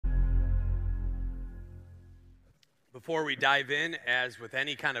Before we dive in, as with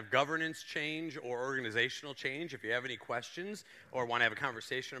any kind of governance change or organizational change, if you have any questions or want to have a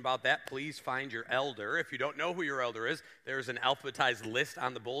conversation about that, please find your elder. If you don't know who your elder is, there's an alphabetized list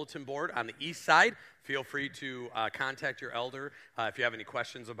on the bulletin board on the east side. Feel free to contact your elder if you have any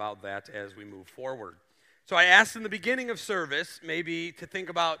questions about that as we move forward. So I asked in the beginning of service maybe to think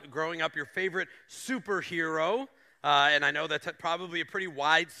about growing up your favorite superhero. And I know that's probably a pretty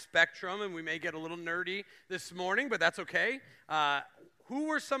wide spectrum, and we may get a little nerdy this morning, but that's okay. Who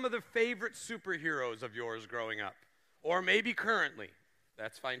were some of the favorite superheroes of yours growing up? Or maybe currently?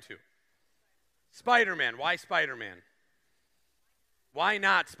 That's fine too. Spider-Man. Why Spider-Man? Why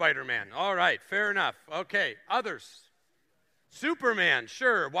not Spider-Man? All right, fair enough. Okay, others? Superman,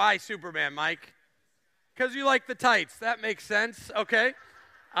 sure. Why Superman, Mike? Because you like the tights. That makes sense. Okay.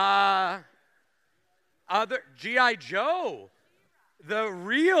 Other G.I. Joe, the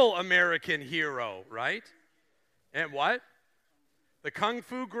real American hero, right? And what? The Kung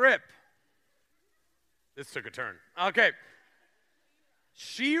Fu Grip. This took a turn. Okay.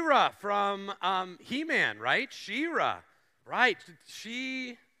 She-Ra from He-Man, right? She-Ra, right?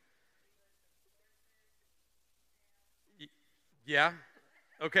 Yeah.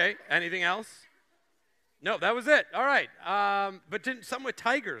 Okay. Anything else? No, that was it. All right. But didn't some with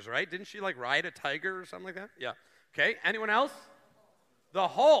tigers, right? Didn't she like ride a tiger or something like that? Yeah. Okay. Anyone else? The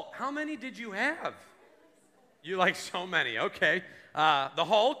Hulk. How many did you have? You like so many. Okay. The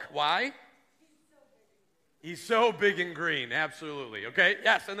Hulk. Why? He's so big and green. Absolutely. Okay.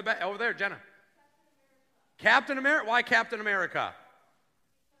 Yes. In the back over there, Jenna. Captain America. Why Captain America?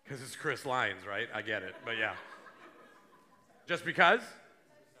 Because it's Chris Lyons, right? I get it. But yeah. Just because?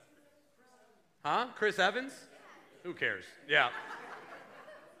 Huh? Chris Evans? Who cares? Yeah.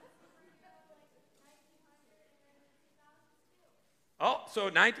 Oh, so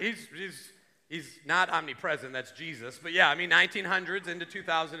he's not omnipresent. That's Jesus. But yeah, I mean 1900s into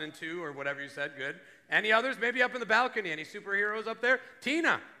 2002 or whatever you said. Good. Any others? Maybe up in the balcony. Any superheroes up there?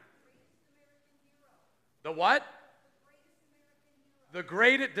 Tina. The what? The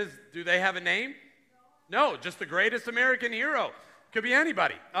greatest. Do they have a name? No, just the greatest American hero. Could be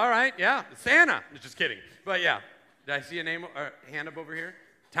anybody. All right, yeah. Santa. Just kidding. But yeah. Did I see a name or hand up over here?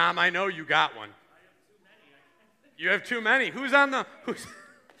 Tom, I know you got one. You have too many. Who's on the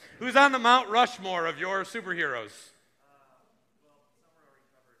Mount Rushmore of your superheroes?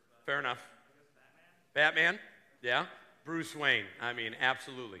 Fair enough. Batman? Yeah. Bruce Wayne. I mean,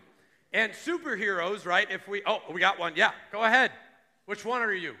 absolutely. And superheroes, right? We got one. Yeah. Go ahead. Which one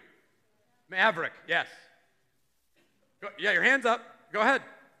are you? Maverick. Yes. Yeah, your hand's up. Go ahead.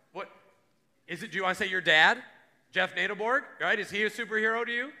 What is it? Do you want to say your dad, Jeff Nadelborg? Right? Is he a superhero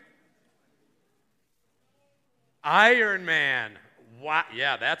to you? Iron Man. Wow.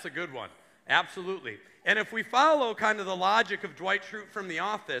 Yeah, that's a good one. Absolutely. And if we follow kind of the logic of Dwight Schrute from The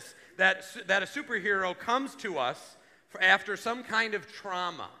Office, that a superhero comes to us after some kind of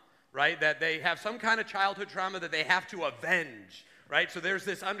trauma, right? That they have some kind of childhood trauma that they have to avenge. Right, so there's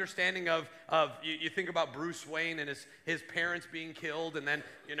this understanding of you think about Bruce Wayne and his parents being killed, and then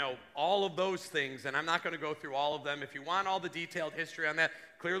all of those things. And I'm not going to go through all of them. If you want all the detailed history on that,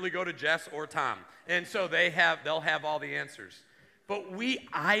 clearly go to Jess or Tom. And so they'll have all the answers. But we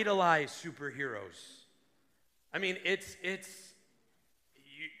idolize superheroes. I mean,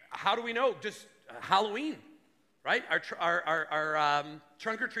 how do we know? Just Halloween, right? Our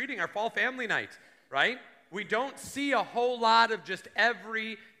trunk or treating, our fall family night, right? We don't see a whole lot of just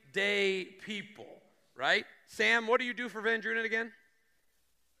everyday people, right? Sam, what do you do for Van Drunen again?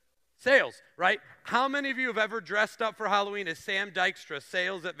 Sales, right? How many of you have ever dressed up for Halloween as Sam Dykstra,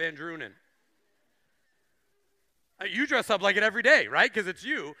 sales at Van Drunen? You dress up like it every day, right? Because it's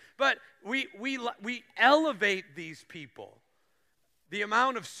you. But we elevate these people. The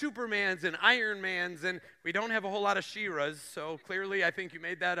amount of Supermans and Ironmans, and we don't have a whole lot of She-Ras, so clearly I think you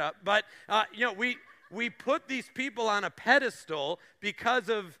made that up. But, we put these people on a pedestal because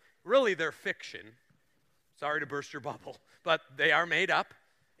of, really, their fiction. Sorry to burst your bubble, but they are made up.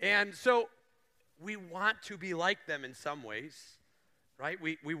 And so we want to be like them in some ways, right?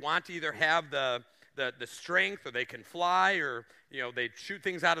 We want to either have the strength, or they can fly, or, they shoot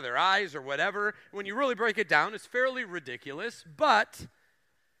things out of their eyes or whatever. When you really break it down, it's fairly ridiculous, but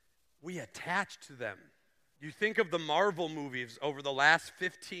we attach to them. You think of the Marvel movies over the last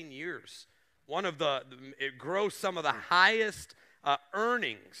 15 years. It grossed some of the highest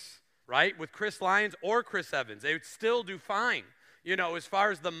earnings, right, with Chris Lyons or Chris Evans. They would still do fine, as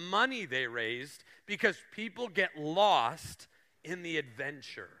far as the money they raised, because people get lost in the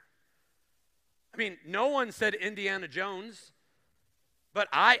adventure. I mean, no one said Indiana Jones. But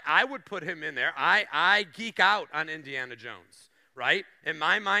I would put him in there. I geek out on Indiana Jones, right? In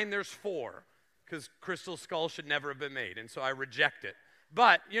my mind, there's 4, because Crystal Skull should never have been made, and so I reject it.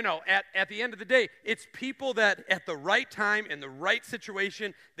 But, at the end of the day, it's people that at the right time, in the right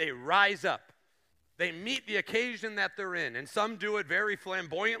situation, they rise up. They meet the occasion that they're in, and some do it very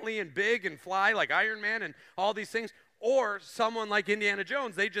flamboyantly and big and fly like Iron Man and all these things. Or someone like Indiana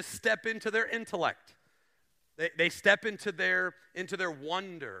Jones, they just step into their intellect. They step into their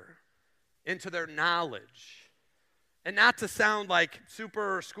wonder, into their knowledge. And not to sound like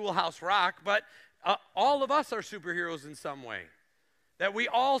super Schoolhouse Rock, but all of us are superheroes in some way. That we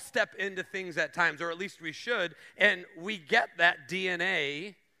all step into things at times, or at least we should, and we get that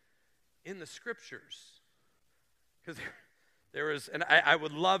DNA in the Scriptures. Because there is, and I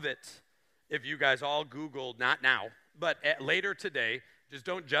would love it if you guys all Googled, not now, but later today, just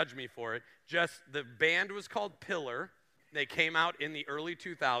don't judge me for it, just the band was called Pillar. They came out in the early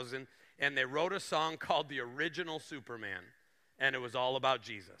 2000s, and they wrote a song called The Original Superman, and it was all about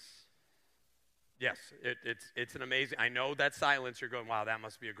Jesus. Yes, it's an amazing, I know that silence, you're going, wow, that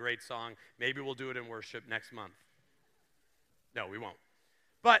must be a great song. Maybe we'll do it in worship next month. No, we won't.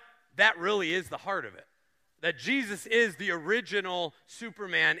 But that really is the heart of it, that Jesus is the original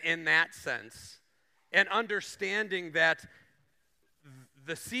Superman in that sense, and understanding that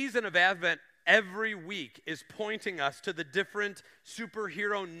the season of Advent every week is pointing us to the different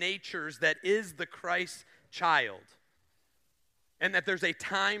superhero natures that is the Christ child, and that there's a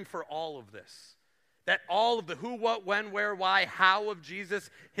time for all of this. That all of the who, what, when, where, why, how of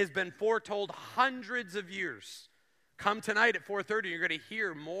Jesus has been foretold hundreds of years. Come tonight at 4:30, you're going to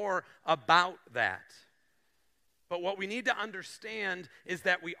hear more about that. But what we need to understand is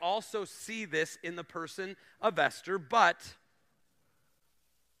that we also see this in the person of Esther, but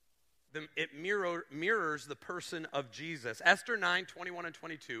it mirrors the person of Jesus. Esther 9:21 and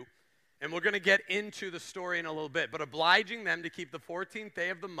 22, and we're going to get into the story in a little bit, but obliging them to keep the 14th day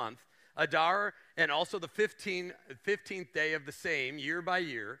of the month, Adar, and also the 15th day of the same, year by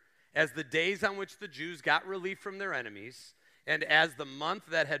year, as the days on which the Jews got relief from their enemies, and as the month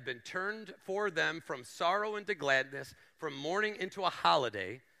that had been turned for them from sorrow into gladness, from mourning into a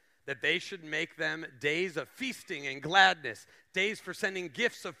holiday, that they should make them days of feasting and gladness, days for sending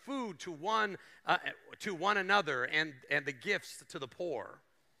gifts of food to one another, and the gifts to the poor.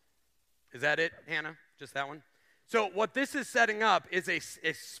 Is that it, Hannah? Just that one? So what this is setting up is a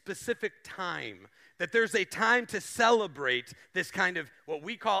specific time, that there's a time to celebrate this kind of what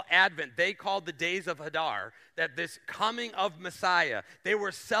we call Advent. They called the days of Hadar, that this coming of Messiah, they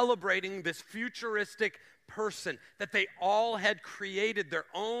were celebrating this futuristic person, that they all had created their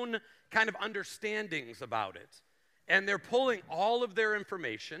own kind of understandings about it. And they're pulling all of their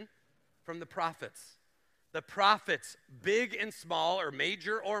information from the prophets. The prophets, big and small, or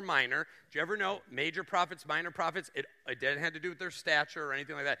major or minor. Do you ever know major prophets, minor prophets? It didn't have to do with their stature or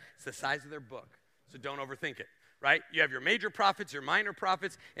anything like that. It's the size of their book, so don't overthink it, right? You have your major prophets, your minor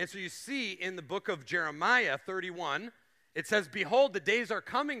prophets, and so you see in the book of Jeremiah 31, it says, "Behold, the days are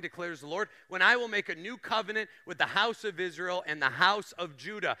coming, declares the Lord, when I will make a new covenant with the house of Israel and the house of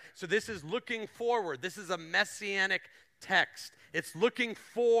Judah." So this is looking forward. This is a messianic text. It's looking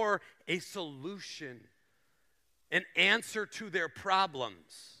for a solution, an answer to their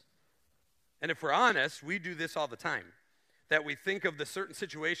problems. And if we're honest, we do this all the time, that we think of the certain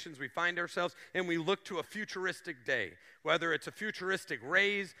situations we find ourselves and we look to a futuristic day, whether it's a futuristic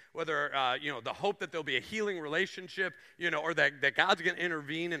raise, whether, the hope that there'll be a healing relationship, or that God's going to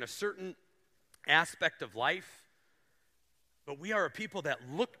intervene in a certain aspect of life. But we are a people that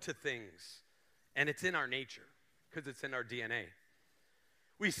look to things, and it's in our nature because it's in our DNA.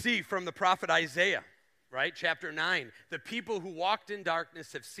 We see from the prophet Isaiah, right? Chapter 9, the people who walked in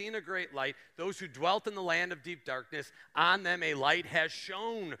darkness have seen a great light. Those who dwelt in the land of deep darkness, on them a light has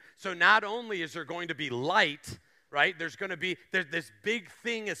shone. So not only is there going to be light, right? There's this big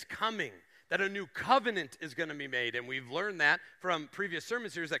thing is coming, that a new covenant is going to be made. And we've learned that from previous sermon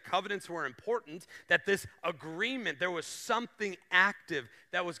series, that covenants were important, that this agreement, there was something active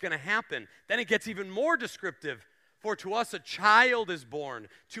that was going to happen. Then it gets even more descriptive. "For to us a child is born,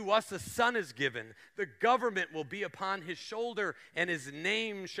 to us a son is given. The government will be upon his shoulder, and his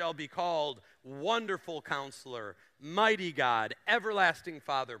name shall be called Wonderful Counselor, Mighty God, Everlasting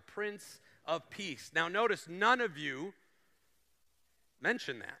Father, Prince of Peace." Now notice, none of you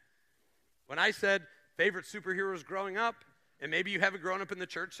mentioned that. When I said favorite superheroes growing up, and maybe you haven't grown up in the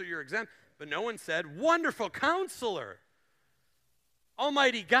church, so you're exempt, but no one said Wonderful Counselor,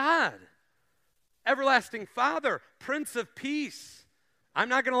 Almighty God, Everlasting Father, Prince of Peace. I'm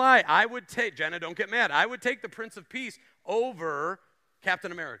not going to lie. I would take, Jenna, don't get mad. I would take the Prince of Peace over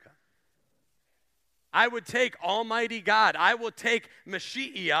Captain America. I would take Almighty God. I will take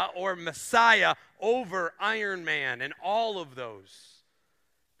Mashiach or Messiah over Iron Man and all of those.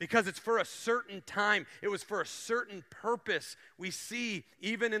 Because it's for a certain time. It was for a certain purpose. We see,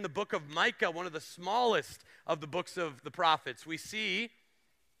 even in the book of Micah, one of the smallest of the books of the prophets, we see,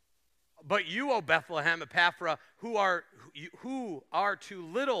 but you, O Bethlehem, Epaphra, who are too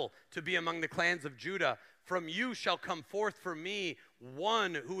little to be among the clans of Judah, from you shall come forth for me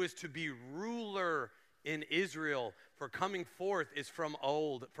one who is to be ruler in Israel. For coming forth is from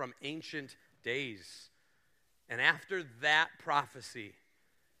old, from ancient days. And after that prophecy,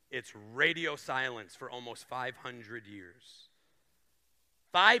 it's radio silence for almost 500 years.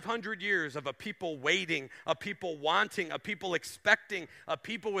 500 years of a people waiting, a people wanting, a people expecting, a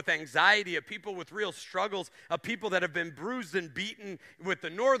people with anxiety, a people with real struggles, a people that have been bruised and beaten with the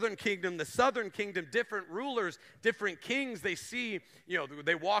northern kingdom, the southern kingdom, different rulers, different kings. They see,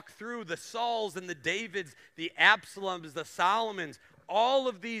 they walk through the Sauls and the Davids, the Absaloms, the Solomons, all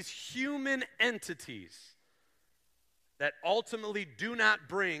of these human entities that ultimately do not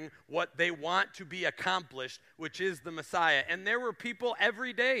bring what they want to be accomplished, which is the Messiah. And there were people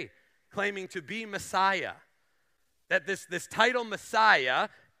every day claiming to be Messiah. That this title Messiah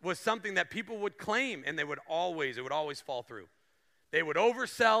was something that people would claim, and it would always fall through. They would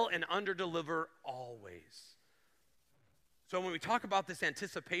oversell and underdeliver always. So when we talk about this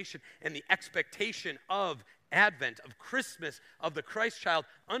anticipation and the expectation of Advent, of Christmas, of the Christ child,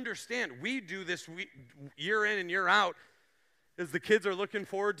 understand we do this year in and year out. As the kids are looking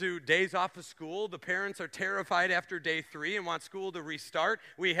forward to days off of school, the parents are terrified after day 3 and want school to restart.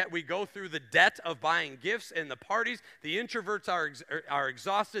 We go through the debt of buying gifts and the parties. The introverts are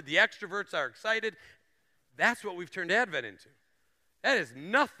exhausted. The extroverts are excited. That's what we've turned Advent into. That is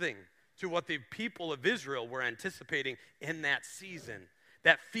nothing to what the people of Israel were anticipating in that season.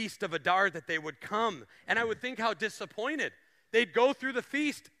 That feast of Adar, that they would come. And I would think how disappointed. They'd go through the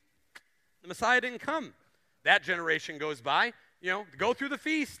feast. The Messiah didn't come. That generation goes by, go through the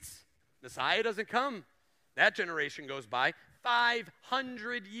feasts. Messiah doesn't come. That generation goes by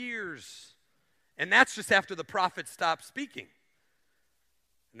 500 years. And that's just after the prophets stopped speaking.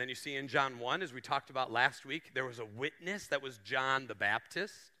 And then you see in John 1, as we talked about last week, there was a witness that was John the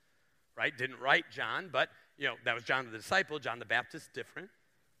Baptist, right? Didn't write John, but, that was John the disciple. John the Baptist, different.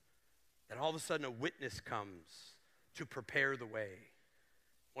 And all of a sudden a witness comes to prepare the way.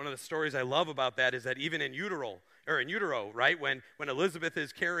 One of the stories I love about that is that even in utero, right, when Elizabeth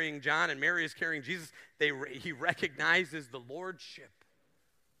is carrying John and Mary is carrying Jesus, he recognizes the lordship.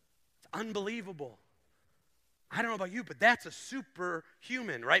 It's unbelievable. I don't know about you, but that's a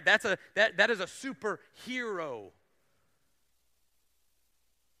superhuman, right? That is a superhero.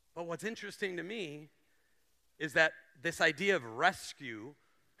 But what's interesting to me is that this idea of rescue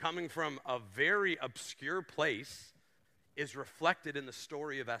coming from a very obscure place is reflected in the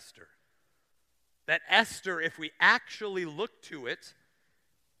story of Esther. That Esther, if we actually look to it,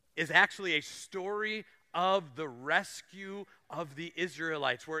 is actually a story of the rescue of the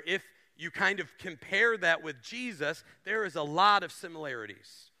Israelites, where if you kind of compare that with Jesus, there is a lot of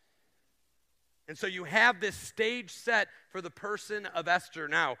similarities. And so you have this stage set for the person of Esther.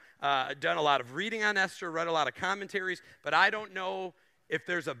 Now, I've done a lot of reading on Esther, read a lot of commentaries, but I don't know if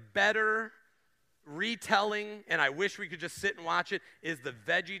there's a better retelling, and I wish we could just sit and watch it, is the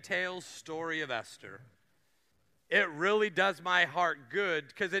VeggieTales story of Esther. It really does my heart good,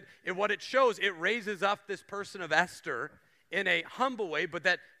 because what it shows, it raises up this person of Esther in a humble way, but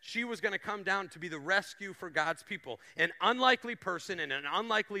that she was going to come down to be the rescue for God's people. An unlikely person in an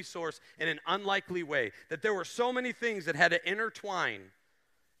unlikely source in an unlikely way. That there were so many things that had to intertwine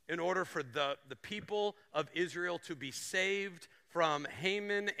in order for the people of Israel to be saved from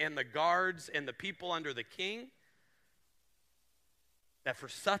Haman and the guards and the people under the king, that for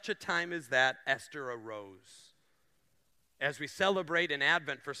such a time as that, Esther arose. As we celebrate in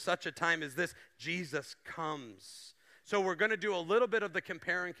Advent, for such a time as this, Jesus comes. So we're going to do a little bit of the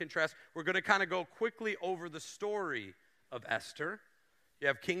compare and contrast. We're going to kind of go quickly over the story of Esther. You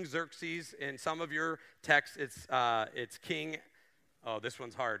have King Xerxes. In some of your texts, it's King, this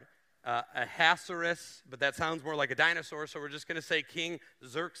one's hard. Ahasuerus, but that sounds more like a dinosaur, so we're just going to say King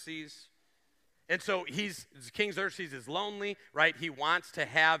Xerxes. And so King Xerxes is lonely, right? He wants to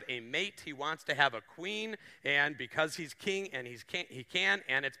have a mate. He wants to have a queen, and because he's king and he can,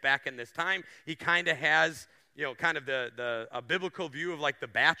 and it's back in this time, he kind of has, kind of a biblical view of like The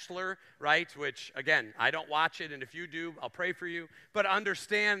Bachelor, right? Which, again, I don't watch it, and if you do, I'll pray for you. But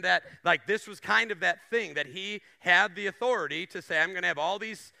understand that, like, this was kind of that thing that he had the authority to say, I'm going to have all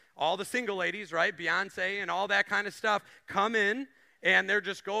the single ladies, right? Beyonce and all that kind of stuff come in, and they're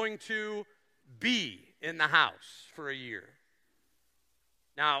just going to be in the house for a year.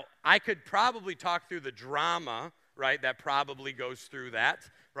 Now, I could probably talk through the drama, right, that probably goes through that,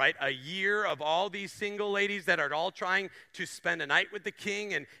 right? A year of all these single ladies that are all trying to spend a night with the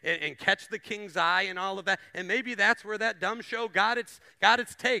king and catch the king's eye and all of that. And maybe that's where that dumb show got its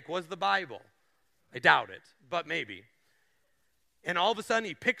take, was the Bible. I doubt it, but maybe. And all of a sudden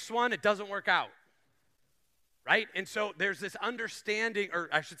he picks one, it doesn't work out. Right? And so there's this understanding, or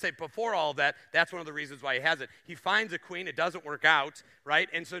I should say before all of that, that's one of the reasons why he has it. He finds a queen, it doesn't work out, right?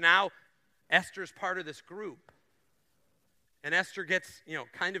 And so now Esther's part of this group. And Esther gets,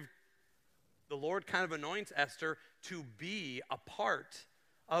 the Lord kind of anoints Esther to be a part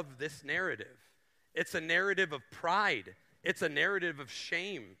of this narrative. It's a narrative of pride. It's a narrative of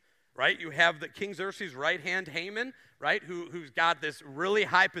shame, right? You have the King Xerxes' right hand, Haman, right, who's got this really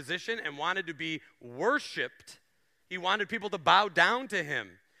high position and wanted to be worshipped. He wanted people to bow down to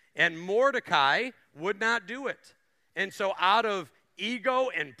him. And Mordecai would not do it. And so out of ego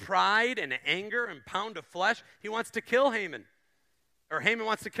and pride and anger and pound of flesh, he wants to kill Haman. Or Haman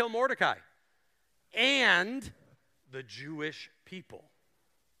wants to kill Mordecai. And the Jewish people.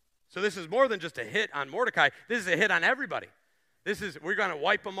 So this is more than just a hit on Mordecai. This is a hit on everybody. We're going to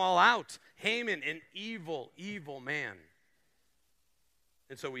wipe them all out. Haman, an evil, evil man.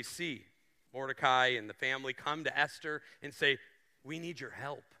 And so we see Mordecai and the family come to Esther and say, we need your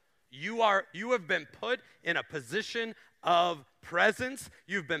help. You have been put in a position of presence.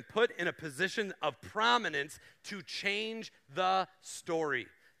 You've been put in a position of prominence to change the story,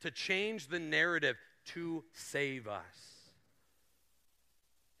 to change the narrative, to save us.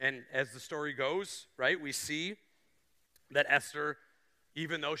 And as the story goes, right, we see that Esther,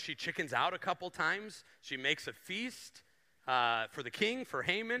 even though she chickens out a couple times, she makes a feast for the king, for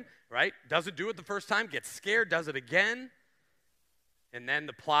Haman, right? Doesn't do it the first time, gets scared, does it again. And then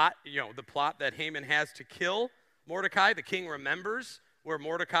the plot that Haman has to kill Mordecai, the king remembers where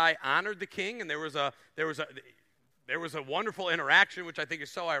Mordecai honored the king, and there was a wonderful interaction, which I think is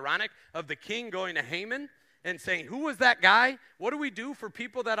so ironic, of the king going to Haman and saying, who was that guy? What do we do for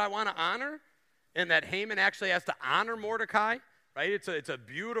people that I want to honor? And that Haman actually has to honor Mordecai, right? It's a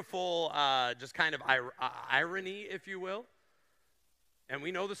beautiful just kind of irony, if you will. And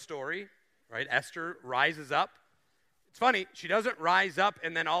we know the story, right? Esther rises up. It's funny, she doesn't rise up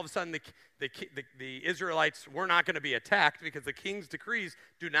and then all of a sudden the Israelites were not going to be attacked because the king's decrees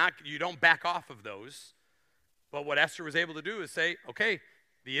you don't back off of those. But what Esther was able to do is say, okay,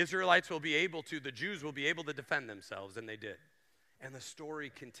 the Jews will be able to defend themselves, and they did. And the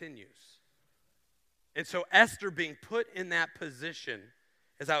story continues. And so Esther being put in that position,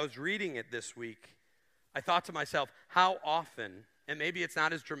 as I was reading it this week, I thought to myself, how often, and maybe it's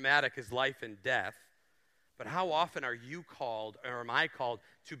not as dramatic as life and death, but how often are you called, or am I called,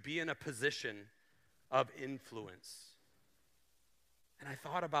 to be in a position of influence? And I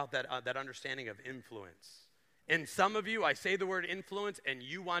thought about that understanding of influence. And some of you, I say the word influence, and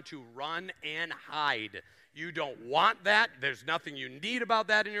you want to run and hide. You don't want that. There's nothing you need about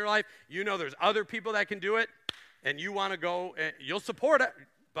that in your life. You know there's other people that can do it, and you want to go, you'll support it,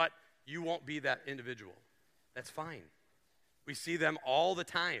 but you won't be that individual. That's fine. We see them all the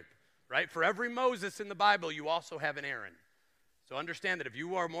time, right? For every Moses in the Bible, you also have an Aaron. So understand that if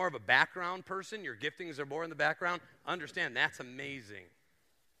you are more of a background person, your giftings are more in the background, understand that's amazing.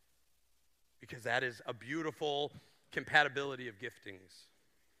 Because that is a beautiful compatibility of giftings.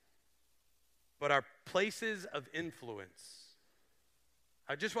 But our places of influence,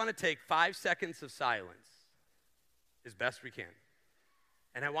 I just want to take 5 seconds of silence as best we can.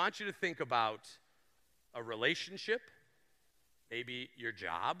 And I want you to think about a relationship, maybe your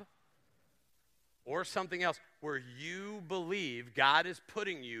job, or something else where you believe God is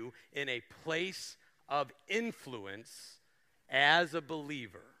putting you in a place of influence as a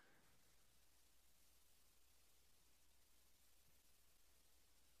believer.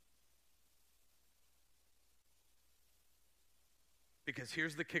 Because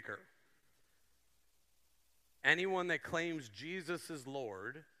here's the kicker. Anyone that claims Jesus is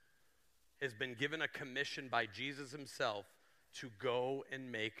Lord has been given a commission by Jesus himself to go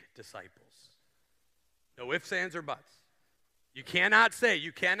and make disciples. No ifs, ands, or buts. You cannot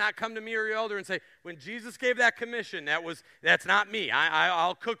come to me or your elder and say, when Jesus gave that commission, that's not me.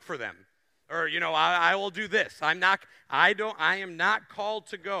 I'll cook for them. Or, I will do this. I am not called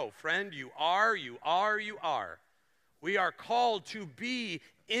to go. Friend, you are. We are called to be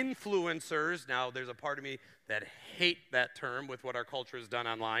influencers. Now, there's a part of me that hate that term with what our culture has done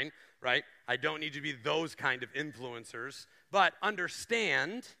online, right? I don't need to be those kind of influencers. But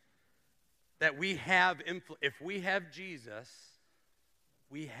understand that if we have Jesus,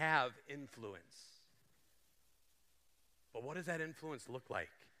 we have influence. But what does that influence look like?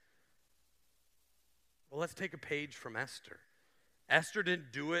 Well, let's take a page from Esther. Esther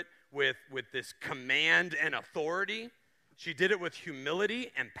didn't do it with this command and authority. She did it with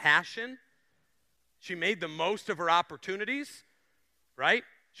humility and passion. She made the most of her opportunities, right?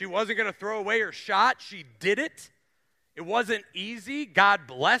 She wasn't going to throw away her shot. She did it. It wasn't easy. God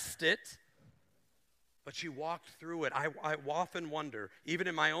blessed it. But she walked through it. I often wonder, even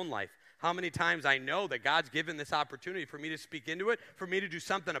in my own life, how many times I know that God's given this opportunity for me to speak into it, for me to do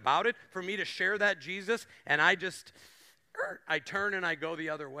something about it, for me to share that Jesus, and I turn and I go the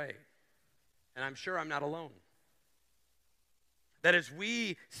other way. And I'm sure I'm not alone. That as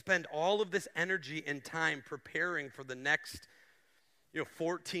we spend all of this energy and time preparing for the next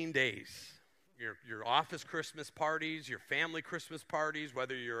 14 days, your office Christmas parties, your family Christmas parties,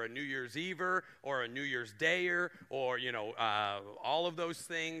 whether you're a New Year's Ever or a New Year's Dayer or, all of those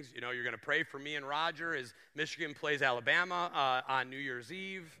things. You're going to pray for me and Roger as Michigan plays Alabama on New Year's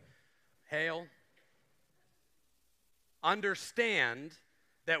Eve. Hail. Understand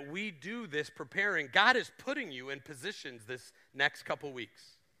that we do this preparing. God is putting you in positions this next couple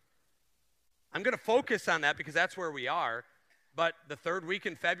weeks. I'm going to focus on that because that's where we are. But the third week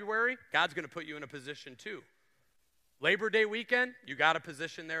in February, God's going to put you in a position too. Labor Day weekend, you got a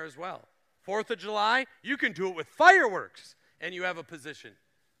position there as well. 4th of July, you can do it with fireworks, and you have a position.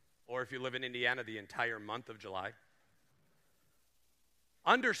 Or if you live in Indiana, the entire month of July.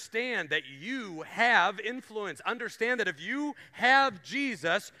 Understand that you have influence. Understand that if you have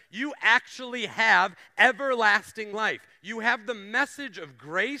Jesus, you actually have everlasting life. You have the message of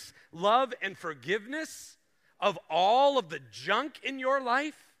grace, love, and forgiveness of all of the junk in your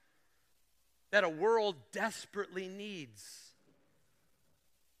life that a world desperately needs.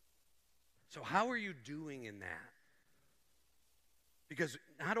 So how are you doing in that? Because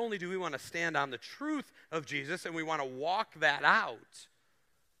not only do we want to stand on the truth of Jesus and we want to walk that out,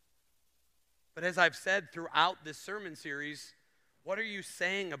 but as I've said throughout this sermon series, what are you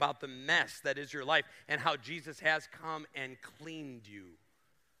saying about the mess that is your life and how Jesus has come and cleaned you?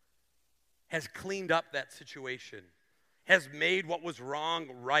 Has cleaned up that situation, has made what was wrong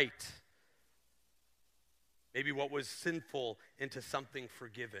right, maybe what was sinful into something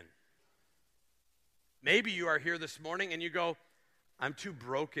forgiven. Maybe you are here this morning and you go, I'm too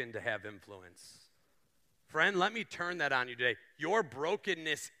broken to have influence. Friend, let me turn that on you today. Your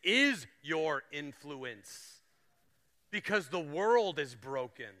brokenness is your influence because the world is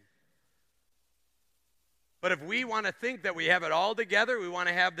broken. But if we want to think that we have it all together, we want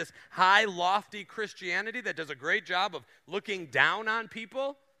to have this high, lofty Christianity that does a great job of looking down on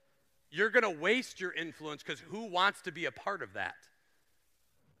people, you're going to waste your influence because who wants to be a part of that?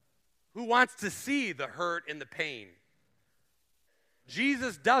 Who wants to see the hurt and the pain?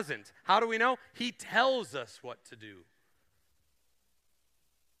 Jesus doesn't. How do we know? He tells us what to do.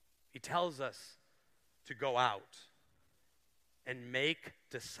 He tells us to go out and make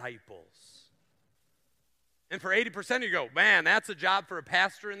disciples. And for 80% of you go, man, that's a job for a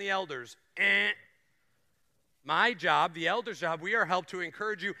pastor and the elders. My job, the elders' job, we are helped to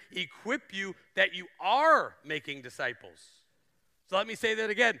encourage you, equip you that you are making disciples. So let me say that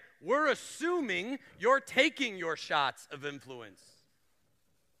again. We're assuming you're taking your shots of influence.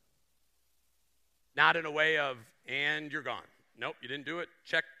 Not in a way of, and you're gone. Nope, you didn't do it.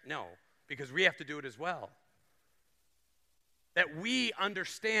 Check. No, because we have to do it as well. That we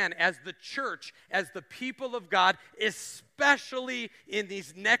understand as the church, as the people of God, especially in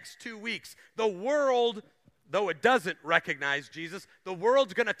these next 2 weeks, the world, though it doesn't recognize Jesus, the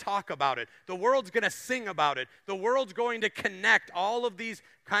world's going to talk about it. The world's going to sing about it. The world's going to connect all of these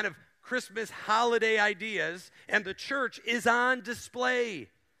kind of Christmas holiday ideas, and the church is on display.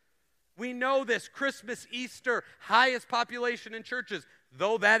 We know this. Christmas, Easter, highest population in churches,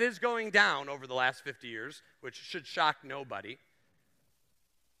 though that is going down over the last 50 years, which should shock nobody.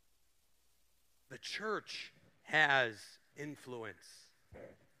 The church has influence.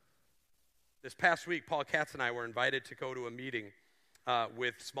 This past week, Paul Katz and I were invited to go to a meeting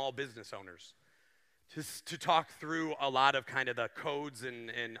with small business owners to talk through a lot of kind of the codes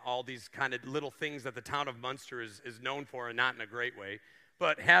and all these kind of little things that the town of Munster is known for, and not in a great way.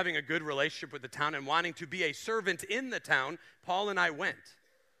 But having a good relationship with the town and wanting to be a servant in the town, Paul and I went.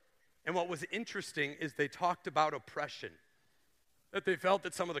 And what was interesting is they talked about oppression. That they felt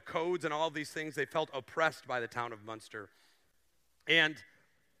that some of the codes and all of these things, they felt oppressed by the town of Munster. And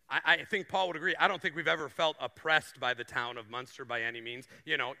I think Paul would agree. I don't think we've ever felt oppressed by the town of Munster by any means.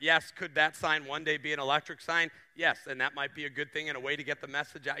 Yes, could that sign one day be an electric sign? Yes, and that might be a good thing and a way to get the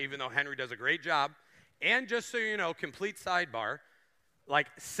message out, even though Henry does a great job. And just so you know, complete sidebar, like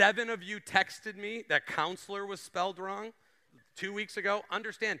 7 of you texted me that counselor was spelled wrong 2 weeks ago.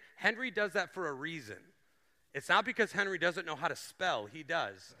 Understand, Henry does that for a reason. It's not because Henry doesn't know how to spell. He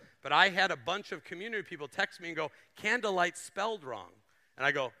does. But I had a bunch of community people text me and go, candlelight spelled wrong. And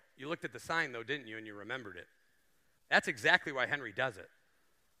I go, you looked at the sign though, didn't you? And you remembered it. That's exactly why Henry does it.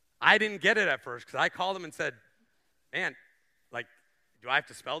 I didn't get it at first because I called him and said, man, like, do I have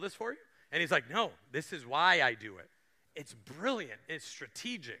to spell this for you? And he's like, no, this is why I do it. It's brilliant. It's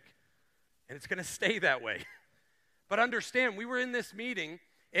strategic. And it's going to stay that way. But understand, we were in this meeting,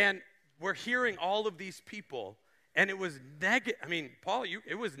 and we're hearing all of these people, and it was negative. I mean, Paul,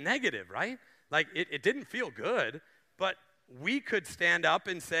 it was negative, right? Like, it didn't feel good, but we could stand up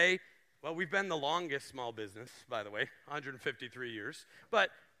and say, well, we've been the longest small business, by the way, 153 years, but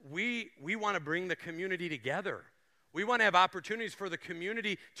we want to bring the community together. We want to have opportunities for the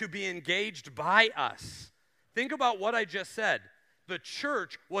community to be engaged by us. Think about what I just said. The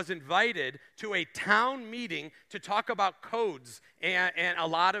church was invited to a town meeting to talk about codes and a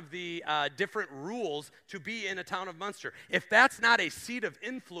lot of the different rules to be in a town of Munster. If that's not a seat of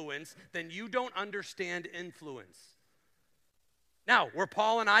influence, then you don't understand influence. Now, were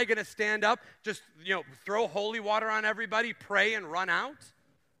Paul and I going to stand up, just throw holy water on everybody, pray, and run out?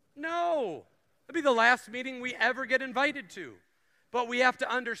 No. It'll be the last meeting we ever get invited to. But we have to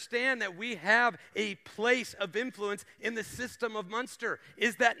understand that we have a place of influence in the system of Munster.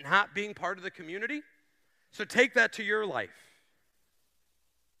 Is that not being part of the community? So take that to your life.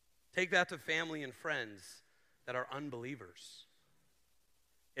 Take that to family and friends that are unbelievers.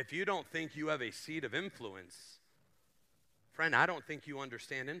 If you don't think you have a seat of influence, friend, I don't think you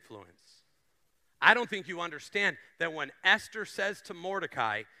understand influence. I don't think you understand that when Esther says to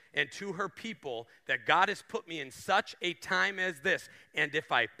Mordecai and to her people that God has put me in such a time as this, and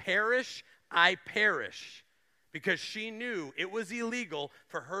if I perish, I perish, because she knew it was illegal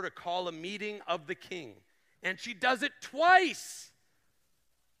for her to call a meeting of the king. And she does it twice.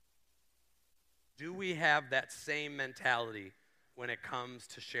 Do we have that same mentality when it comes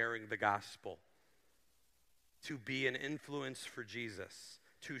to sharing the gospel? To be an influence for Jesus,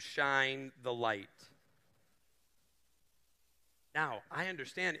 to shine the light. Now, I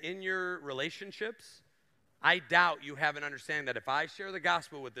understand in your relationships, I doubt you have an understanding that if I share the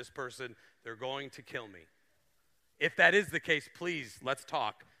gospel with this person, they're going to kill me. If that is the case, please, let's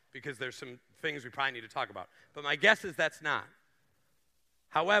talk, because there's some things we probably need to talk about. But my guess is that's not.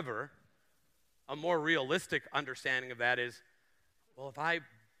 However, a more realistic understanding of that is, well, if I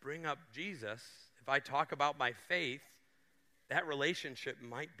bring up Jesus, if I talk about my faith, that relationship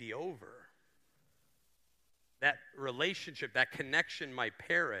might be over. That relationship, that connection might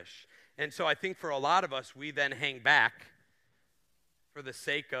perish. And so I think for a lot of us, we then hang back for the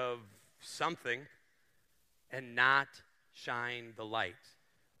sake of something and not shine the light.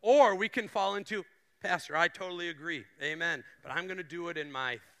 Or we can fall into, Pastor, I totally agree, amen, but I'm going to do it in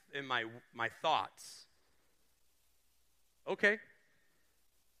my thoughts. Okay.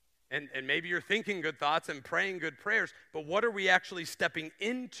 And maybe you're thinking good thoughts and praying good prayers, but what are we actually stepping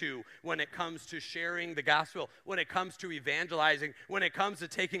into when it comes to sharing the gospel, when it comes to evangelizing, when it comes to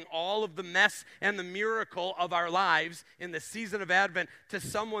taking all of the mess and the miracle of our lives in the season of Advent to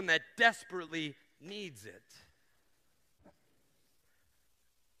someone that desperately needs it?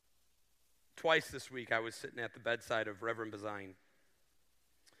 Twice this week I was sitting at the bedside of Reverend Bazine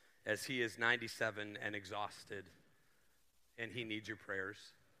as he is 97 and exhausted, and he needs your prayers.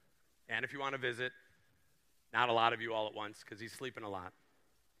 And if you want to visit, not a lot of you all at once because he's sleeping a lot.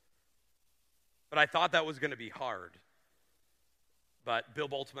 But I thought that was going to be hard. But Bill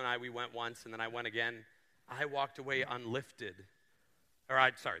Boltzmann and I, we went once, and then I went again. I walked away unlifted.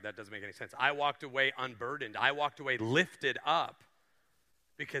 Sorry, that doesn't make any sense. I walked away unburdened. I walked away lifted up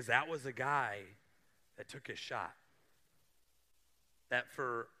because that was a guy that took his shot. That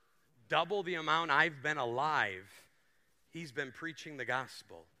for double the amount I've been alive, he's been preaching the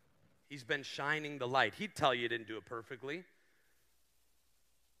gospel. He's been shining the light. He'd tell you he didn't do it perfectly.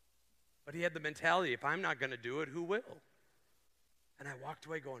 But he had the mentality, if I'm not going to do it, who will? And I walked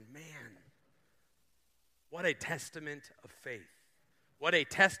away going, man, what a testament of faith. What a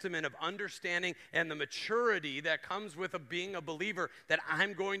testament of understanding and the maturity that comes with being a believer, that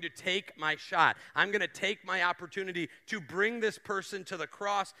I'm going to take my shot. I'm going to take my opportunity to bring this person to the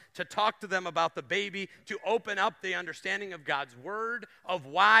cross, to talk to them about the baby, to open up the understanding of God's word, of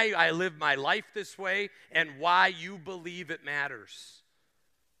why I live my life this way, and why you believe it matters.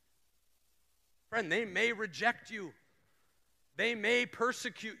 Friend, they may reject you. They may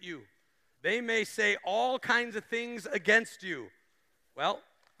persecute you. They may say all kinds of things against you. Well,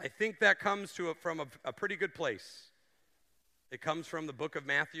 I think that comes from a pretty good place. It comes from the book of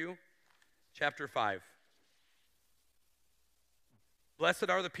Matthew, chapter 5. Blessed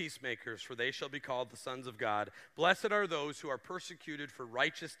are the peacemakers, for they shall be called the sons of God. Blessed are those who are persecuted for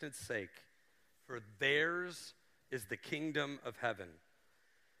righteousness' sake, for theirs is the kingdom of heaven.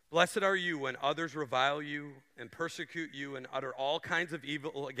 Blessed are you when others revile you and persecute you and utter all kinds of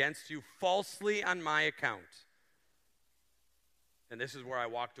evil against you falsely on my account. And this is where I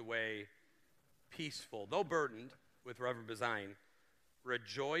walked away peaceful, though burdened with Reverend Bazine.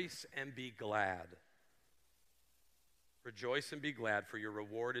 Rejoice and be glad. Rejoice and be glad, for your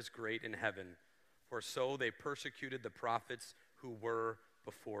reward is great in heaven. For so they persecuted the prophets who were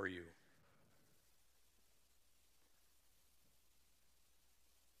before you.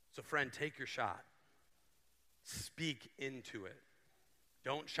 So, friend, take your shot. Speak into it.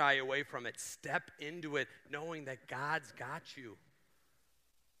 Don't shy away from it. Step into it knowing that God's got you.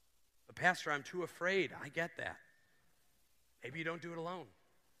 But, Pastor, I'm too afraid. I get that. Maybe you don't do it alone.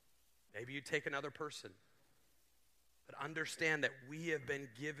 Maybe you take another person. But understand that we have been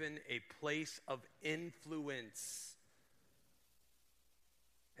given a place of influence.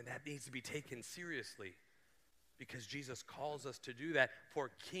 And that needs to be taken seriously, because Jesus calls us to do that for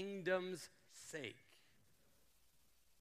kingdom's sake.